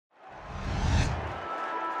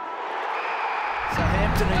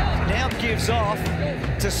left, and it now gives off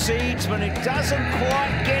to Seedsman. He doesn't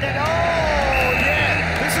quite get it. Oh,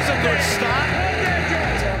 yeah, this is a good start.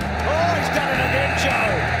 Oh, he's done it again,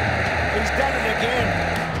 Joe. He's done it again.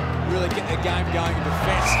 Really getting the game going in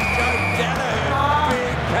defence. Joe Danaher,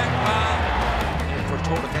 big pack mark. Yeah, for a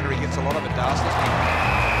tall defender, he gets a lot of it, doesn't he?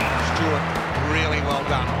 Stewart, really well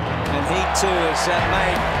done. And he too has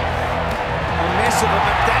made a mess of it,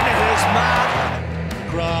 but Danaher's mark.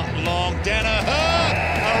 Long Danaher,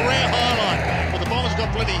 a rare highlight. Well, the Bombers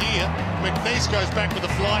got plenty here. McNeese goes back with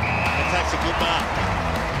the flight and takes a good mark.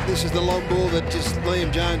 This is the long ball that just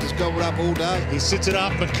Liam Jones has gobbled up all day. He sits it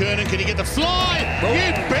up, McKernan, can he get the fly? Oh.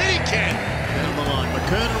 You bet he can. Down the line,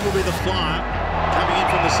 McKernan will be the flyer coming in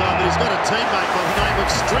from the side, but he's got a teammate by the name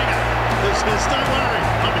of Stringer who says, don't worry,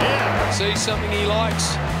 I'm here. See something he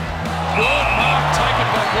likes. Good mark taken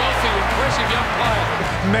by Wealthy, impressive young player.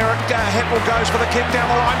 Merritt, Heppel goes for the kick down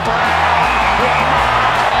the line. Brown.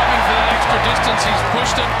 Driving for that extra distance, he's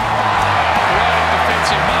pushed it. Great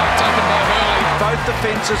defensive mark taken by Hurley. Both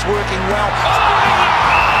defences working well.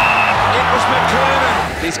 It was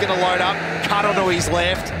McKernan. He's going to load up, cut onto his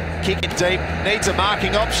left, kick it deep, needs a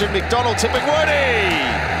marking option. McDonald tipping Woody.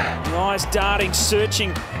 Nice darting,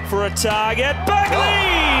 searching for a target.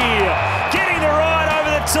 Bagley! Getting the ride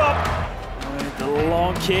over the top. The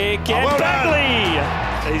long kick, and well Bagley!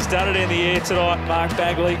 He's done it in the air tonight, Mark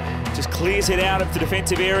Bagley. Just clears it out of the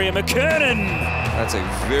defensive area. McKernan! That's a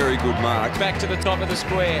very good mark. Back to the top of the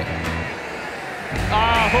square.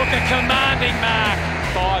 Ah, Hooker commanding mark.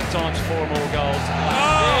 5 times 4 more goals.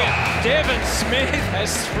 Oh. Devon Smith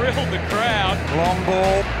has thrilled the crowd. Long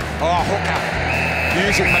ball. Oh, Hooker.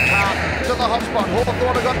 Using McCartan to the hot spot.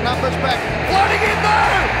 Hawthorne have got numbers back. Floating in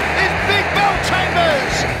though is Big Bell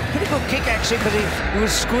Chambers. Pretty good kick, actually, because he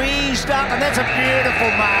was squeezed up, and that's a beautiful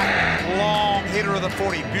mark. Long hitter of the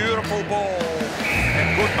footy. Beautiful ball.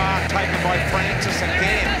 And good mark taken by Francis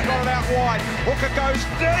again. Got it out wide. Hooker goes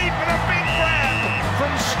deep and a big grab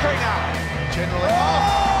from Stringer. Generally.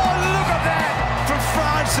 Oh, look at that from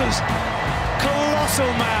Francis.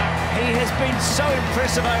 Colossal mark. He has been so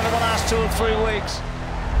impressive over the last 2 or 3 weeks.